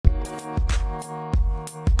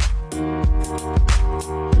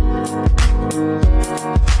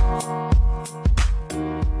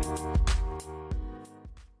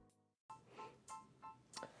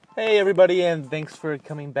everybody, and thanks for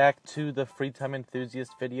coming back to the Free Time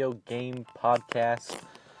Enthusiast video game podcast.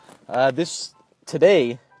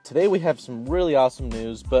 Today we have some really awesome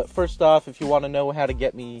news, but first off, if you want to know how to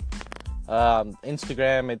get me,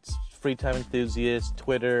 Instagram, it's Free Time Enthusiast,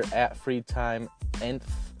 Twitter, @FreeTimeEnth,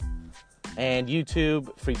 and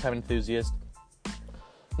YouTube, Free Time Enthusiast.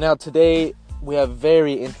 Now, today, we have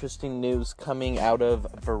very interesting news coming out of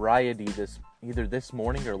Variety either this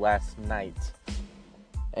morning or last night.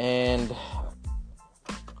 And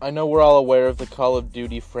I know we're all aware of the Call of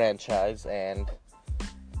Duty franchise and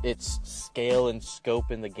its scale and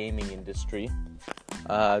scope in the gaming industry.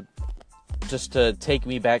 Just to take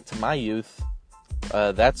me back to my youth,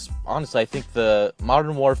 that's honestly, I think the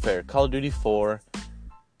Modern Warfare, Call of Duty 4,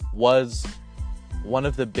 was one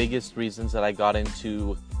of the biggest reasons that I got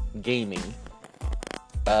into gaming.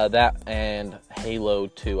 That and Halo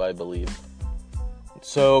 2, I believe.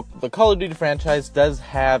 So, the Call of Duty franchise does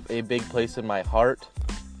have a big place in my heart.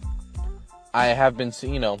 I have been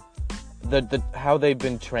seeing, how they've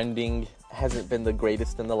been trending hasn't been the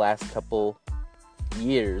greatest in the last couple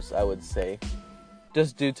years, I would say,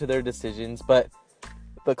 just due to their decisions, but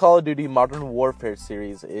the Call of Duty Modern Warfare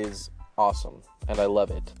series is awesome, and I love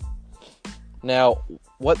it. Now,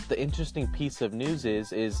 what the interesting piece of news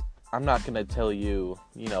is I'm not going to tell you,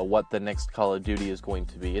 what the next Call of Duty is going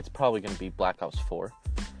to be. It's probably going to be Black Ops 4.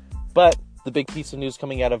 But the big piece of news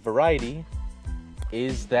coming out of Variety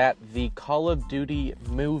is that the Call of Duty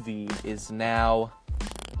movie is now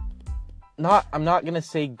I'm not going to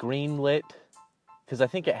say greenlit, because I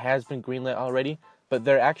think it has been greenlit already, but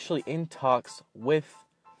they're actually in talks with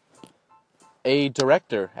a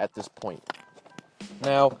director at this point.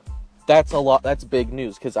 Now, that's big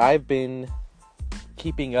news, because I've been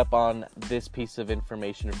keeping up on this piece of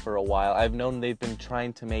information for a while. I've known they've been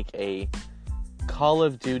trying to make a Call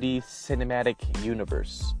of Duty cinematic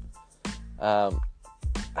universe,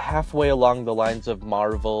 halfway along the lines of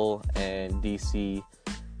Marvel and DC.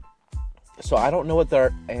 So I don't know what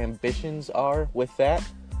their ambitions are with that,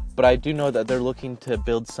 but I do know that they're looking to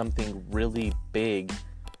build something really big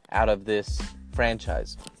out of this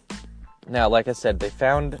franchise. Now, like I said, they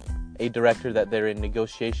found a director that they're in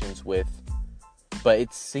negotiations with, but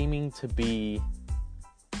it's seeming to be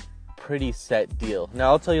pretty set deal. Now,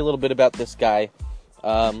 I'll tell you a little bit about this guy.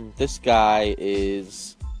 This guy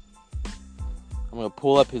is... I'm going to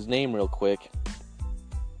pull up his name real quick.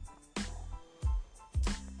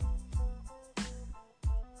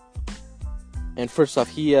 And first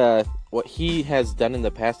off, what he has done in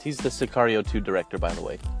the past, he's the Sicario 2 director, by the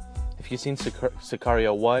way. If you've seen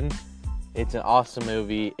Sicario 1, it's an awesome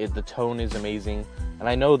movie. The tone is amazing. And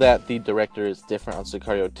I know that the director is different on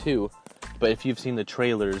Sicario 2, but if you've seen the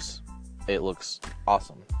trailers, it looks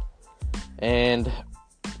awesome. And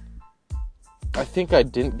I think I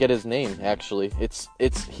didn't get his name, actually.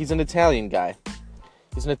 He's an Italian guy.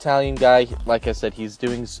 He's an Italian guy. Like I said, he's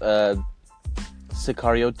doing Sicario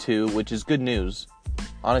 2, which is good news.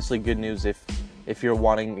 Honestly, good news if you're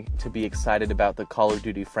wanting to be excited about the Call of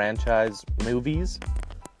Duty franchise movies,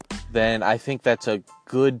 then I think that's a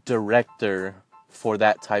good director for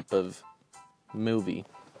that type of movie.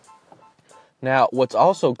 Now, what's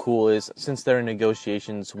also cool is, since they're in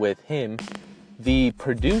negotiations with him, the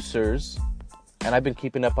producers, and I've been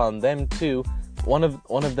keeping up on them too, one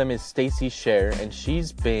of them is Stacey Sher, and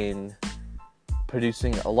she's been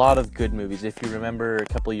producing a lot of good movies. If you remember a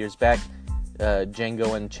couple of years back,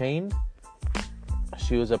 Django Unchained,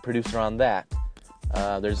 she was a producer on that.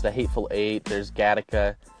 There's The Hateful Eight, there's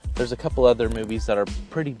Gattaca. There's a couple other movies that are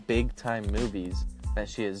pretty big-time movies that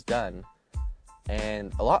she has done.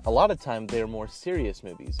 And a lot of time, they're more serious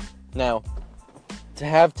movies. Now, to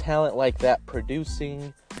have talent like that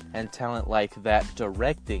producing and talent like that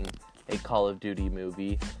directing a Call of Duty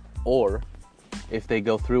movie, or if they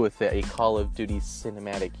go through with it, a Call of Duty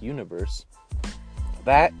cinematic universe,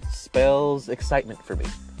 that spells excitement for me.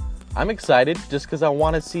 I'm excited just because I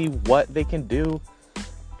want to see what they can do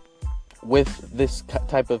with this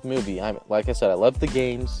type of movie. Like I said, I love the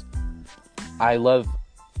games. I love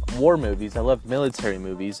war movies. I love military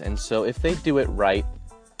movies. And so if they do it right,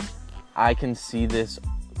 I can see this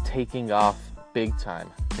taking off big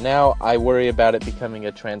time. Now, I worry about it becoming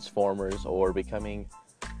a Transformers or becoming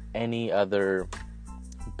any other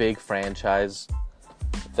big franchise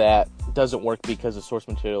that doesn't work because the source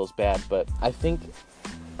material is bad. But I think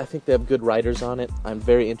they have good writers on it. I'm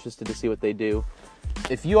very interested to see what they do.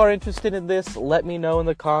 If you are interested in this, let me know in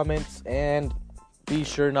the comments, and be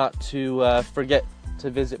sure not to forget to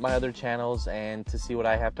visit my other channels and to see what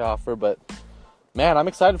I have to offer. But man, I'm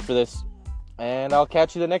excited for this, and I'll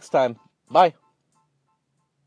catch you the next time. Bye.